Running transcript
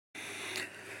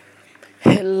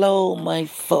Hello, my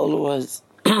followers.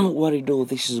 What do you do?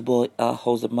 This is boy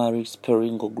Jose Maris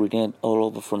Peringo Grenade all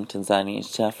over from Tanzania,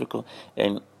 East Africa,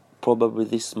 and probably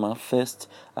this is my first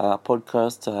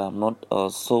podcast. I'm not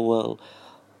so well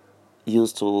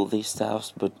used to all these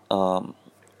stuffs, but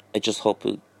I just hope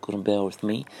you could bear with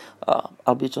me.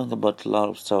 I'll be talking about a lot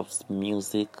of stuff: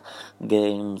 music,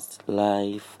 games,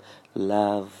 life,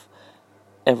 love,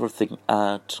 everything,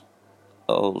 art,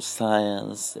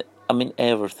 science. I mean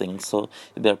everything. So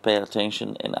you better pay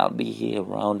attention, and I'll be here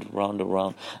around.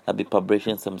 I'll be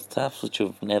publishing some stuff which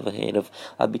you've never heard of.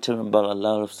 I'll be telling about a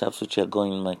lot of stuff which are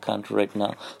going in my country right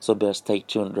now. So better stay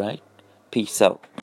tuned, right? Peace out.